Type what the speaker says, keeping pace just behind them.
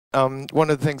One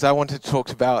of the things I wanted to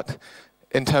talk about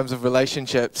in terms of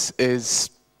relationships is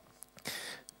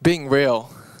being real.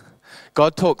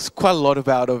 God talks quite a lot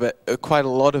about it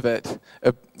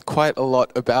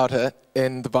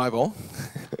in the Bible.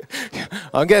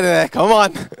 I'm getting there. Come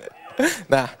on.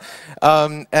 Nah.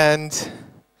 And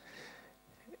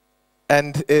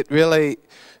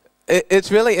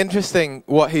it's really interesting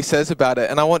what he says about it,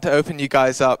 and I want to open you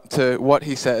guys up to what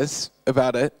he says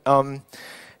about it.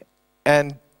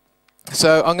 And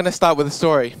so I'm going to start with a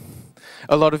story.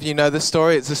 A lot of you know this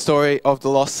story. It's the story of the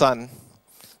lost son,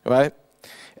 right?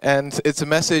 And it's a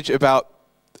message about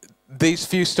these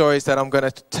few stories that I'm going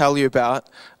to tell you about.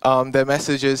 They're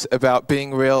messages about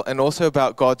being real and also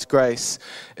about God's grace.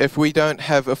 If we don't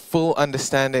have a full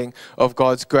understanding of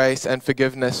God's grace and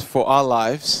forgiveness for our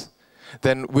lives,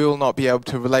 then we will not be able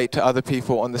to relate to other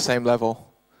people on the same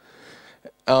level.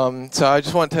 So I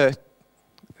just want to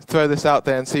throw this out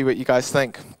there and see what you guys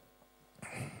think.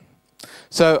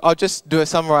 So I'll just do a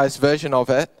summarized version of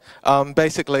it.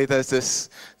 Basically, there's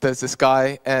this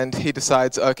guy, and he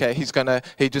decides, okay, he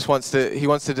wants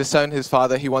to disown his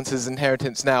father. He wants his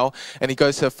inheritance now, and he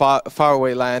goes to a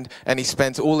faraway land, and he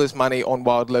spends all his money on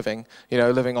wild living.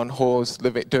 Living on whores,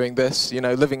 doing this,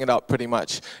 living it up pretty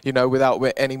much, without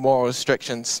any moral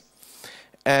restrictions.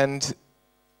 And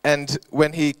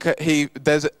when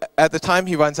there's at the time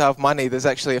he runs out of money, there's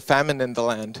actually a famine in the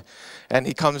land, and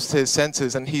he comes to his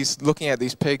senses, and he's looking at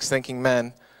these pigs, thinking,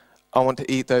 man, I want to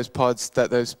eat those pods that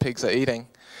those pigs are eating.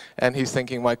 And he's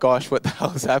thinking, my gosh, what the hell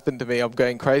has happened to me? I'm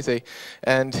going crazy.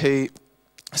 And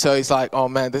so he's like, oh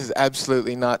man, this is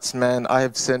absolutely nuts, man. I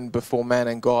have sinned before man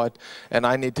and God, and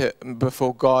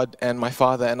before God and my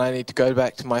father, and I need to go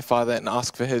back to my father and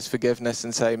ask for his forgiveness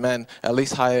and say, man, at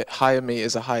least hire me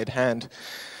as a hired hand.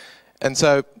 And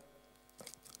so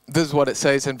this is what it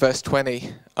says in verse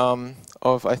 20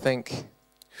 of, I think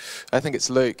it's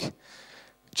Luke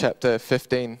chapter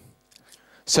 15.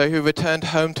 So he returned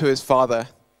home to his father,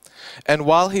 and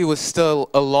while he was still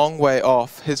a long way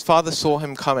off, his father saw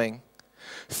him coming.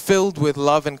 Filled with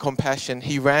love and compassion,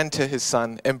 he ran to his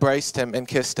son, embraced him, and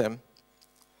kissed him.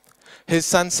 His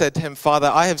son said to him, Father,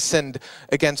 I have sinned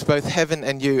against both heaven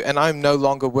and you, and I am no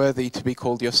longer worthy to be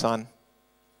called your son.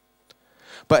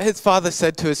 But his father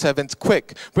said to his servants,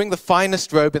 quick, bring the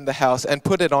finest robe in the house and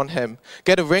put it on him.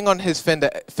 Get a ring on his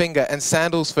finger and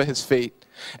sandals for his feet.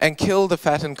 And kill the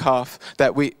fattened calf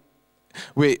that we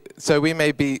may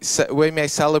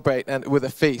celebrate with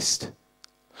a feast.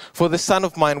 For the son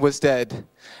of mine was dead,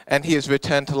 and he is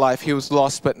returned to life. He was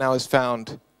lost, but now is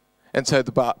found. And so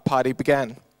the party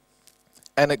began.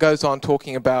 And it goes on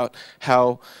talking about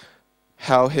how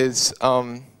his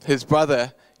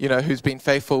brother, who's been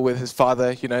faithful with his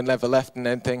father, never left and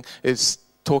anything, is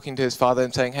talking to his father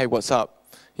and saying, hey, what's up?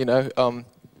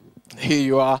 Here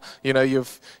you are,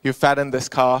 you've fattened this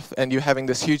calf, and you're having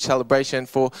this huge celebration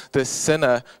for this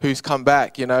sinner who's come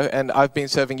back, and I've been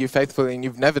serving you faithfully, and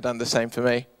you've never done the same for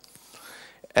me.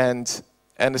 And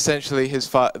essentially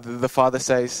the father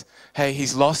says, hey,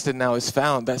 he's lost and now is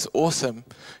found. That's awesome.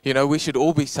 We should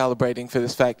all be celebrating for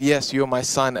this fact. Yes, you're my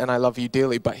son, and I love you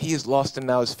dearly, but he is lost and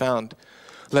now is found.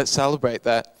 Let's celebrate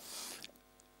that.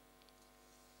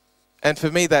 And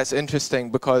for me, that's interesting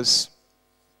because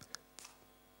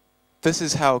this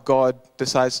is how God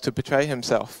decides to portray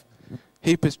himself.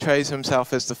 He portrays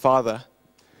himself as the Father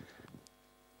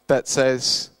that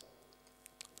says,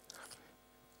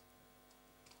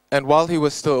 and while he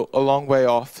was still a long way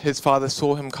off, his father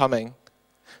saw him coming.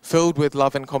 Filled with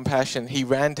love and compassion, he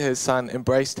ran to his son,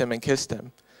 embraced him, and kissed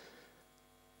him.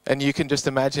 And you can just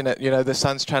imagine it, the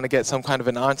son's trying to get some kind of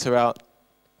an answer out.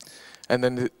 And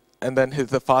then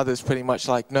the father's pretty much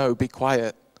like, no, be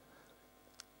quiet.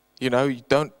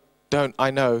 Don't,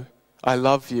 I know, I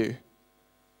love you.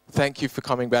 Thank you for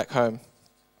coming back home.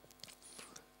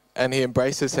 And he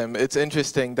embraces him. It's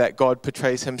interesting that God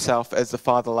portrays himself as the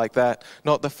father like that.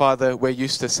 Not the father we're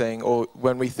used to seeing, or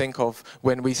when we think of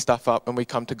when we stuff up and we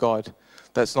come to God.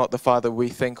 That's not the father we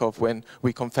think of when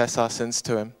we confess our sins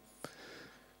to him.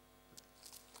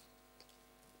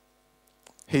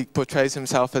 He portrays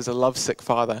himself as a lovesick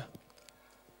father.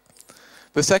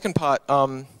 The second part,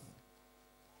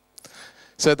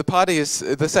 so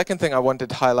the second thing I wanted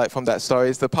to highlight from that story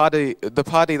is the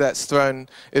party that's thrown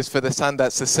is for the son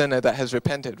that's the sinner that has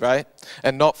repented, right?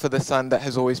 And not for the son that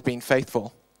has always been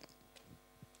faithful.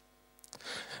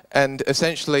 And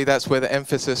essentially that's where the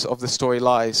emphasis of the story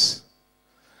lies.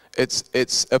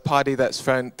 It's a party that's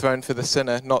thrown for the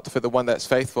sinner, not for the one that's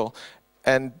faithful.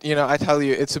 And I tell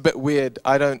you, it's a bit weird.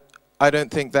 I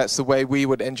don't think that's the way we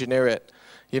would engineer it.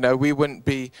 We would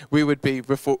be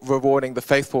rewarding the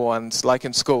faithful ones, like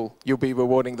in school. You'll be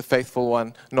rewarding the faithful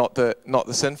one, not the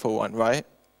sinful one, right?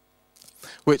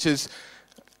 Which is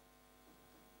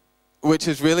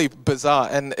really bizarre,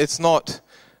 and it's not.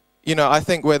 I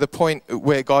think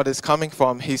where God is coming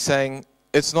from, he's saying,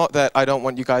 it's not that I don't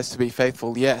want you guys to be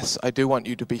faithful. Yes, I do want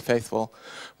you to be faithful.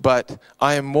 But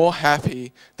I am more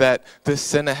happy that this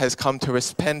sinner has come to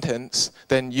repentance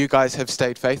than you guys have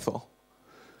stayed faithful.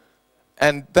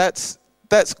 And that's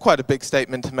quite a big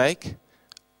statement to make.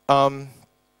 In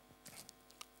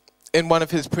one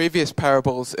of his previous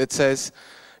parables,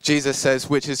 Jesus says,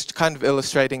 which is kind of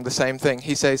illustrating the same thing.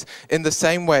 He says, in the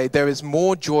same way, there is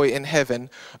more joy in heaven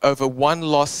over one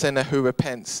lost sinner who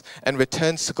repents and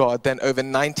returns to God than over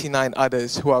 99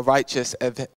 others who are righteous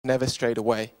and never strayed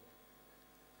away.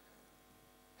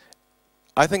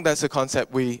 I think that's a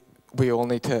concept we all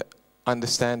need to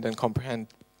understand and comprehend.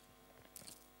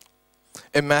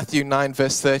 In Matthew 9,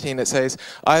 verse 13, it says,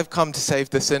 I have come to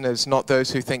save the sinners, not those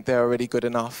who think they're already good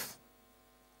enough.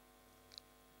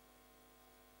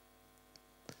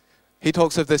 He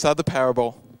talks of this other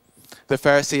parable, the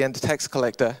Pharisee and the tax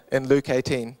collector, in Luke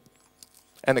 18.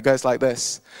 And it goes like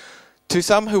this. To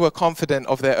some who were confident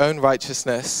of their own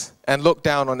righteousness and looked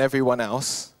down on everyone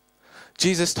else,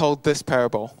 Jesus told this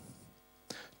parable.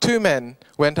 2 men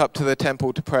went up to the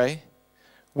temple to pray,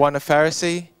 one a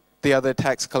Pharisee, the other a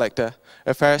tax collector.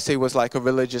 A Pharisee was like a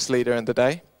religious leader in the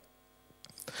day.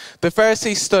 The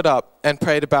Pharisee stood up and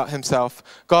prayed about himself,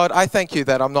 God, I thank you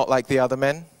that I'm not like the other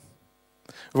men,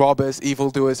 robbers,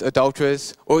 evildoers,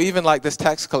 adulterers, or even like this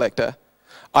tax collector.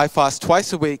 I fast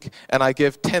twice a week and I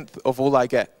give 1/10 of all I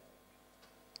get.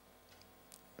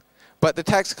 But the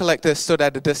tax collector stood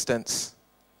at a distance.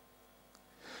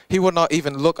 He would not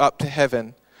even look up to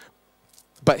heaven,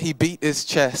 but he beat his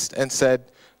chest and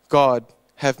said, God,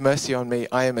 have mercy on me,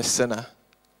 I am a sinner.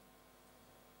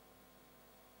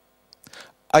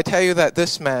 I tell you that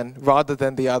this man, rather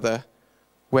than the other,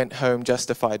 went home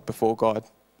justified before God.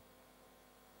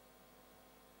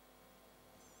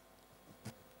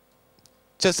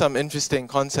 Just some interesting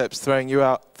concepts throwing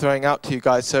out to you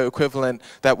guys. So equivalent,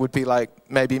 that would be like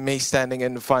maybe me standing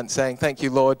in the front saying, thank you,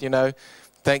 Lord,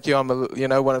 thank you, I'm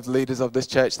one of the leaders of this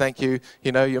church. Thank you,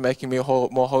 you're making me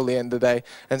more holy in the day.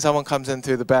 And someone comes in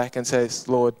through the back and says,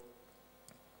 Lord,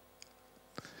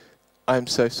 I'm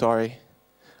so sorry.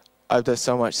 I've done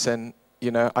so much sin,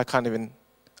 I can't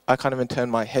even turn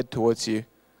my head towards you.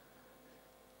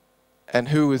 And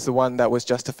who was the one that was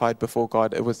justified before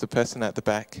God? It was the person at the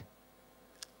back.